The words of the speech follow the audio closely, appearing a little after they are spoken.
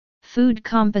Food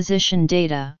composition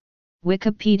data,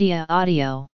 Wikipedia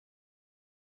audio.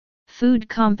 Food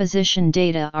composition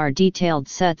data are detailed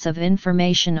sets of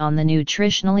information on the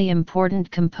nutritionally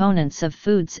important components of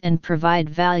foods and provide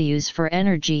values for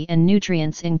energy and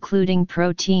nutrients including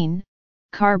protein,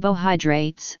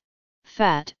 carbohydrates,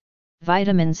 fat,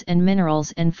 vitamins and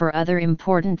minerals, and for other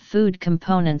important food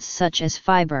components such as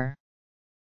fiber.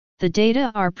 The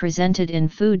data are presented in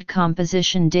food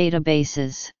composition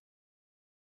databases.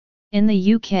 In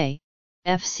the UK,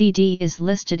 FCD is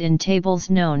listed in tables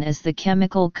known as the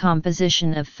Chemical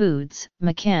Composition of Foods,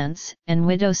 McCants, and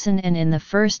Widdowson, and in the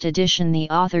first edition the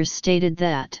authors stated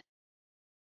that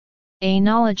a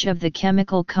knowledge of the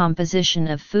chemical composition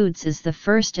of foods is the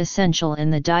first essential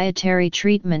in the dietary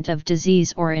treatment of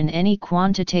disease or in any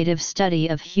quantitative study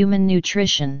of human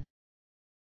nutrition.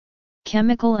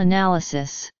 Chemical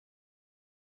analysis.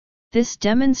 This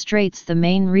demonstrates the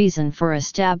main reason for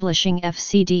establishing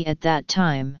FCD at that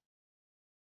time.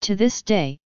 To this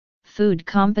day, food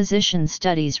composition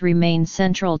studies remain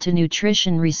central to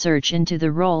nutrition research into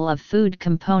the role of food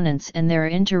components and their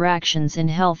interactions in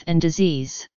health and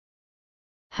disease.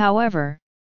 However,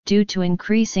 due to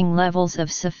increasing levels of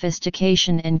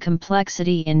sophistication and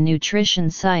complexity in nutrition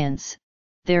science,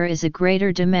 there is a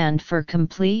greater demand for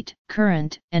complete,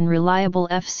 current, and reliable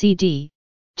FCD,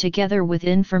 together with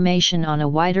information on a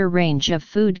wider range of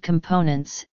food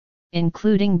components,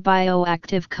 including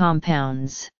bioactive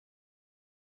compounds.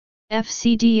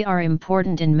 FCD are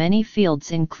important in many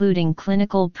fields including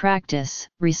clinical practice,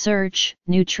 research,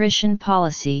 nutrition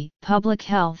policy, public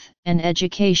health, and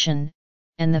education,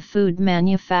 and the food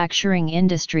manufacturing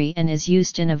industry, and is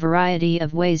used in a variety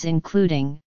of ways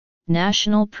including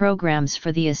national programs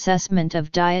for the assessment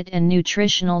of diet and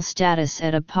nutritional status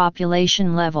at a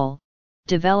population level,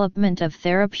 development of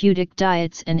therapeutic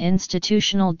diets and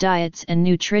institutional diets, and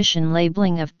nutrition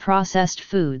labeling of processed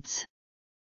foods.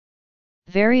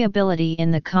 Variability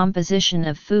in the composition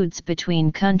of foods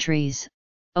between countries,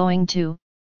 owing to,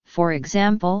 for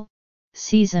example,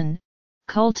 season,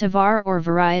 cultivar or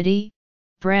variety,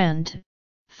 brand,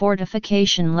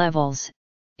 fortification levels,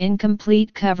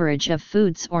 incomplete coverage of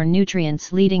foods or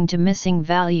nutrients leading to missing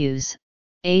values,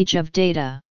 age of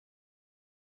data.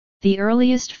 The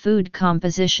earliest food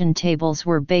composition tables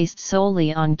were based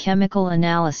solely on chemical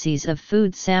analyses of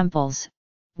food samples,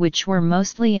 which were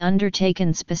mostly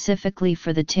undertaken specifically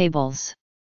for the tables.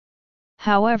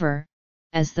 However,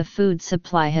 as the food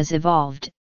supply has evolved,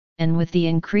 and with the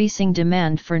increasing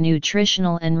demand for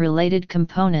nutritional and related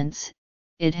components,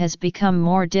 it has become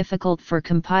more difficult for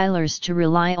compilers to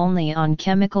rely only on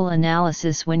chemical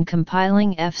analysis when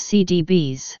compiling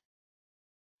FCDBs.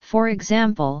 For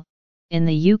example, in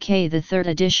the UK the third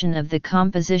edition of the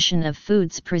Composition of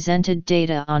Foods presented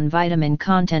data on vitamin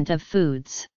content of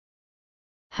foods.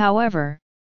 However,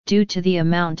 due to the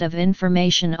amount of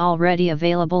information already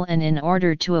available and in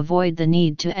order to avoid the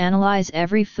need to analyze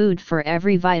every food for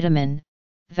every vitamin,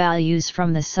 values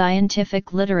from the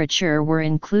scientific literature were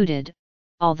included,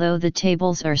 although the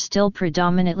tables are still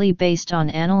predominantly based on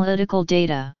analytical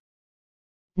data.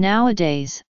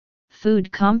 Nowadays,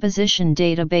 food composition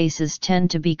databases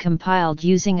tend to be compiled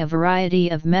using a variety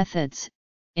of methods,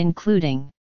 including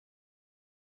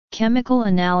chemical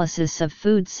analysis of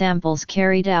food samples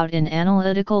carried out in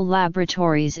analytical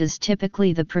laboratories is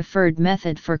typically the preferred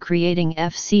method for creating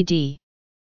FCD.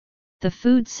 The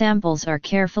food samples are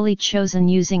carefully chosen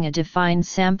using a defined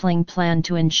sampling plan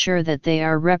to ensure that they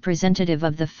are representative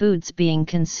of the foods being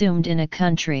consumed in a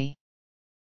country.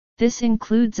 This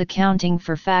includes accounting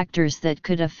for factors that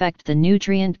could affect the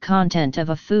nutrient content of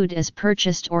a food as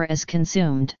purchased or as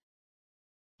consumed.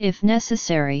 If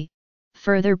necessary,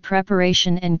 further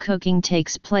preparation and cooking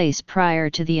takes place prior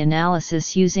to the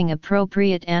analysis using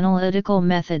appropriate analytical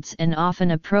methods, and often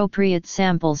appropriate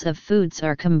samples of foods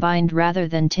are combined rather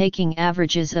than taking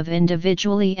averages of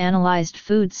individually analyzed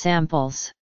food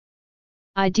samples.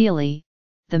 Ideally,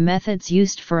 the methods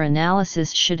used for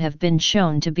analysis should have been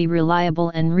shown to be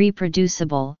reliable and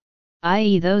reproducible,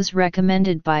 i.e. those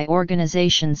recommended by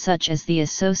organizations such as the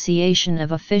Association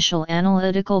of Official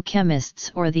Analytical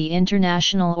Chemists or the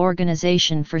International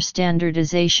Organization for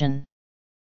Standardization.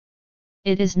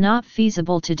 It is not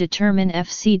feasible to determine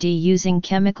FCD using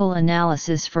chemical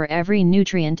analysis for every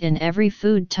nutrient in every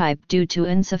food type due to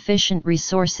insufficient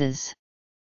resources.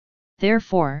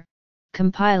 Therefore,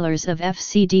 compilers of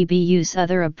FCDB use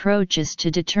other approaches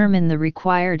to determine the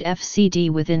required FCD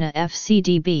within a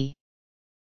FCDB.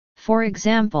 For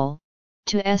example,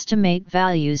 to estimate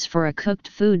values for a cooked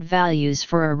food, values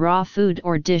for a raw food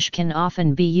or dish can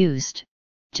often be used,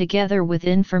 together with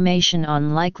information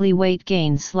on likely weight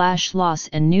gain/loss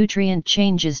and nutrient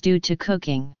changes due to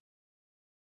cooking.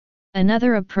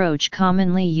 Another approach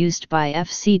commonly used by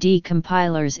FCD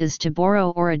compilers is to borrow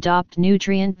or adopt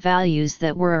nutrient values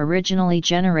that were originally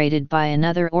generated by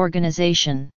another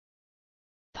organization.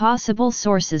 Possible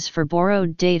sources for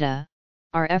borrowed data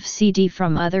are FCD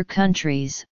from other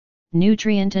countries,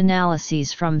 nutrient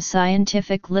analyses from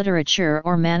scientific literature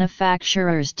or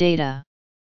manufacturers' data.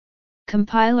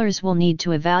 Compilers will need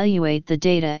to evaluate the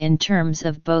data in terms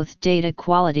of both data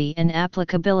quality and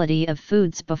applicability of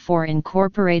foods before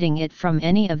incorporating it from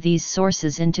any of these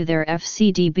sources into their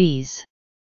FCDBs.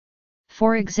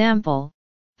 For example,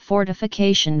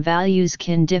 fortification values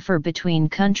can differ between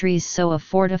countries, so a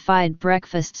fortified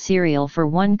breakfast cereal for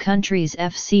one country's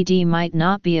FCD might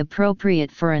not be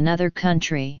appropriate for another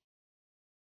country.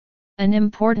 An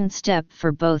important step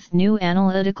for both new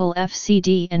analytical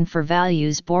FCD and for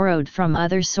values borrowed from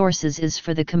other sources is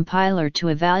for the compiler to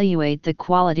evaluate the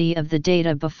quality of the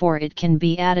data before it can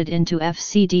be added into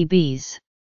FCDBs.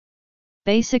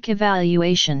 Basic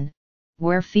evaluation,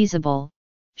 where feasible,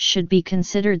 should be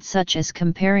considered, such as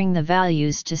comparing the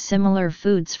values to similar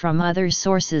foods from other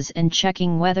sources and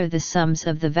checking whether the sums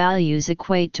of the values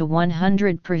equate to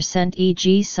 100%,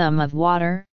 e.g. sum of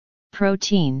water,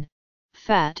 protein,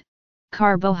 fat,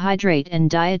 carbohydrate and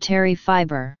dietary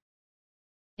fiber.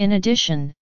 In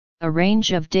addition, a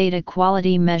range of data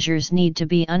quality measures need to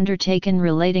be undertaken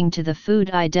relating to the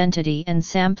food identity and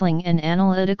sampling and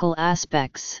analytical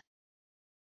aspects.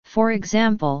 For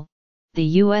example, the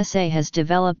USA has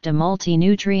developed a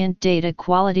multi-nutrient data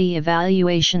quality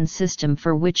evaluation system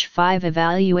for which 5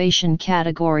 evaluation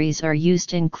categories are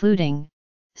used, including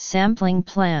sampling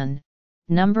plan,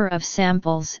 number of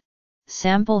samples,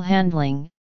 sample handling,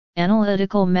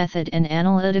 analytical method and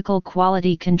analytical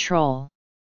quality control.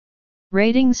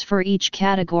 Ratings for each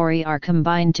category are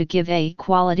combined to give a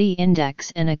quality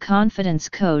index and a confidence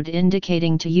code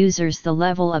indicating to users the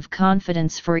level of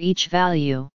confidence for each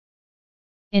value.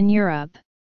 In Europe,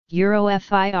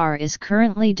 EuroFIR is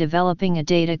currently developing a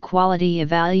data quality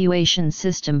evaluation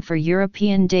system for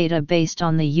European data based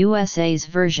on the USA's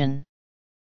version.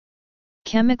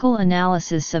 Chemical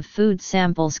analysis of food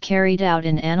samples carried out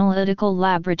in analytical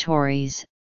laboratories,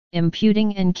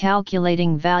 imputing and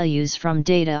calculating values from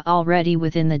data already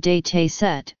within the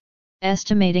dataset,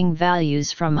 estimating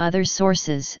values from other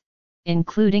sources,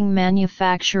 including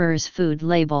manufacturers' food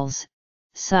labels,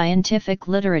 scientific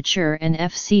literature and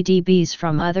FCDBs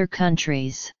from other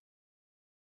countries.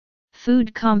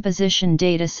 Food composition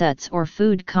datasets or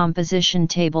food composition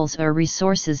tables are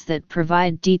resources that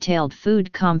provide detailed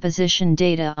food composition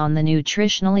data on the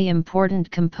nutritionally important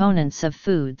components of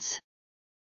foods.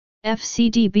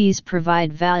 FCDBs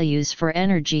provide values for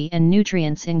energy and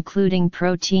nutrients including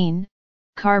protein,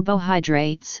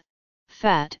 carbohydrates,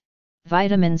 fat,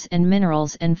 vitamins and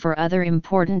minerals, and for other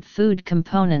important food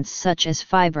components such as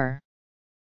fiber.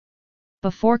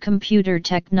 Before computer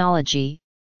technology,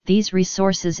 these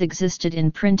resources existed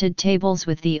in printed tables,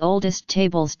 with the oldest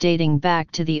tables dating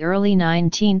back to the early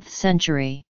 19th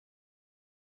century.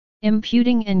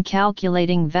 Imputing and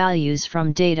calculating values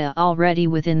from data already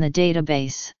within the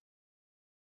database.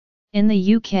 In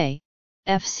the UK,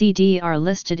 FCD are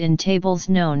listed in tables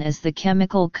known as the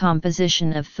Chemical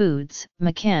Composition of Foods,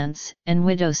 McCants, and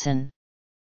Widowson.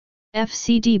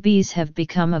 FCDBs have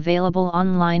become available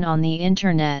online on the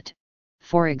Internet,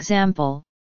 for example,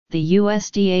 the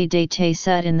USDA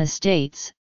dataset in the States,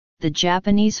 the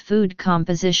Japanese Food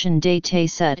Composition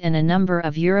dataset and a number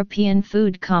of European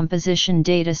food composition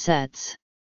datasets.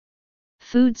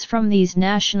 Foods from these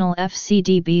national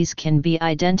FCDBs can be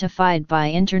identified by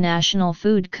International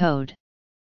Food Code.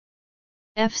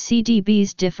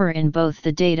 FCDBs differ in both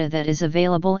the data that is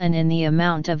available and in the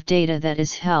amount of data that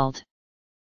is held.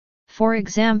 For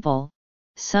example,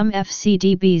 some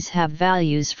FCDBs have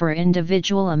values for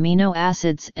individual amino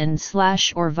acids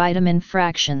and/or vitamin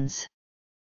fractions.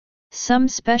 Some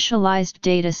specialized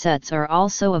datasets are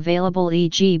also available,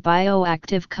 e.g.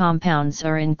 bioactive compounds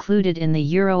are included in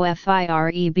the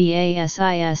EuroFIR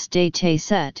EBASIS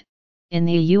dataset, in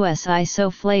the US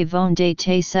isoflavone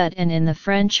dataset and in the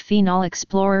French Phenol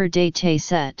Explorer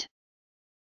dataset.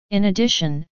 In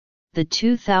addition, the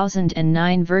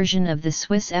 2009 version of the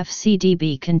Swiss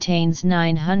FCDB contains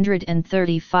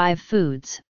 935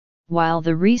 foods, while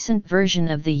the recent version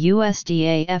of the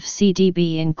USDA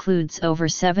FCDB includes over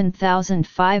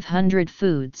 7,500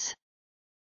 foods.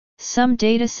 Some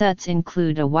datasets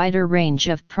include a wider range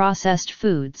of processed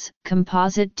foods,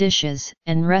 composite dishes,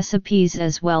 and recipes,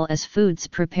 as well as foods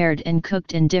prepared and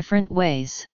cooked in different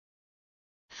ways.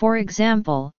 For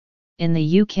example, In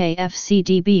the UK,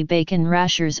 FCDB bacon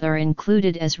rashers are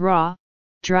included as raw,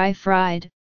 dry fried,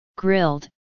 grilled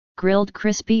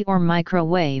crispy or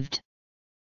microwaved.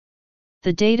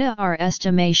 The data are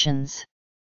estimations.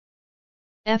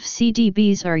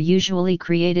 FCDBs are usually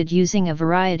created using a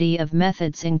variety of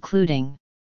methods, including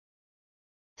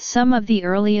some of the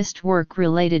earliest work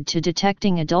related to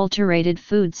detecting adulterated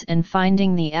foods and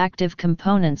finding the active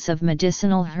components of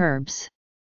medicinal herbs.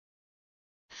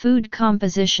 Food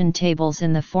composition tables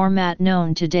in the format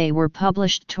known today were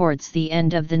published towards the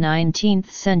end of the 19th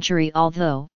century,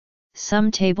 although some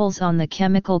tables on the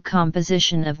chemical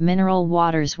composition of mineral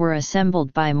waters were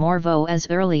assembled by Morveau as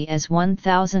early as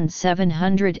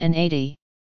 1780.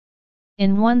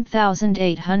 In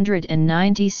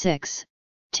 1896,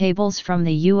 tables from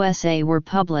the USA were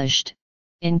published,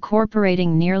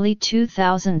 incorporating nearly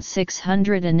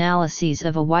 2,600 analyses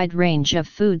of a wide range of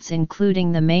foods,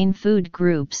 including the main food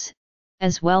groups,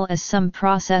 as well as some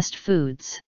processed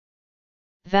foods.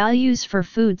 Values for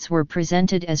foods were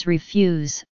presented as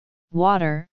refuse,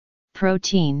 water,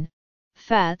 protein,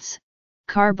 fats,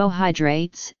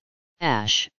 carbohydrates,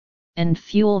 ash, and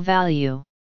fuel value.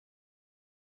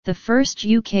 The first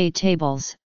UK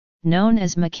tables, known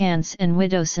as McCants and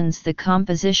Widowson's The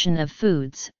Composition of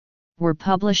Foods, were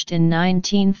published in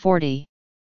 1940.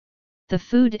 The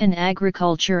Food and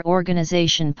Agriculture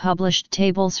Organization published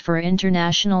tables for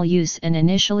international use and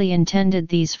initially intended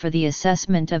these for the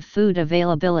assessment of food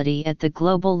availability at the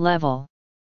global level.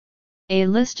 A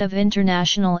list of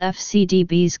international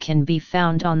FCDBs can be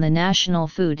found on the National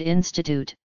Food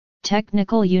Institute,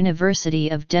 Technical University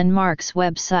of Denmark's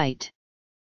website.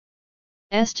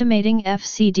 Estimating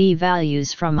FCD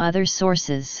values from other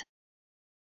sources.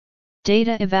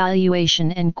 Data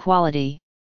evaluation and quality.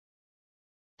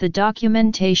 The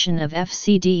documentation of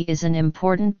FCD is an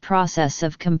important process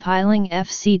of compiling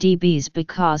FCDBs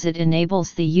because it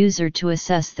enables the user to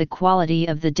assess the quality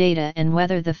of the data and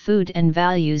whether the food and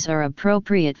values are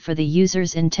appropriate for the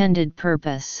user's intended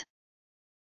purpose.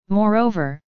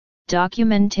 Moreover,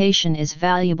 documentation is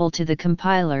valuable to the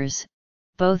compilers,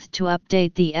 both to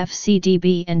update the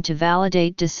FCDB and to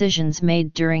validate decisions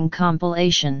made during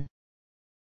compilation.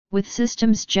 With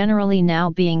systems generally now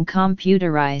being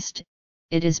computerized,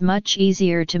 it is much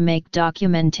easier to make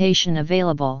documentation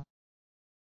available.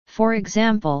 For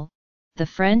example, the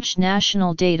French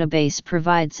National Database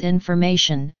provides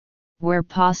information, where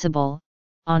possible,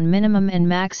 on minimum and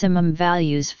maximum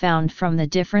values found from the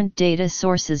different data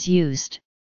sources used,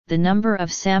 the number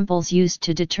of samples used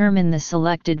to determine the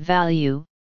selected value,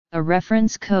 a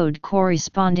reference code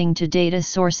corresponding to data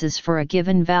sources for a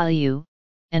given value,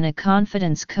 and a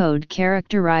confidence code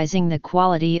characterizing the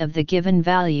quality of the given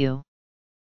value.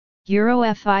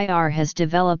 EuroFIR has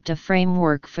developed a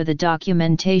framework for the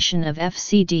documentation of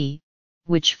FCD,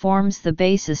 which forms the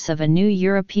basis of a new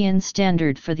European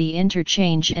standard for the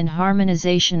interchange and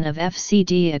harmonization of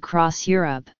FCD across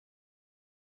Europe.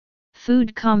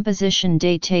 Food composition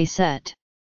dataset.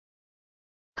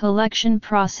 Collection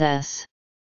process.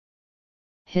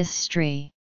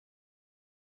 History.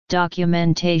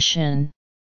 Documentation.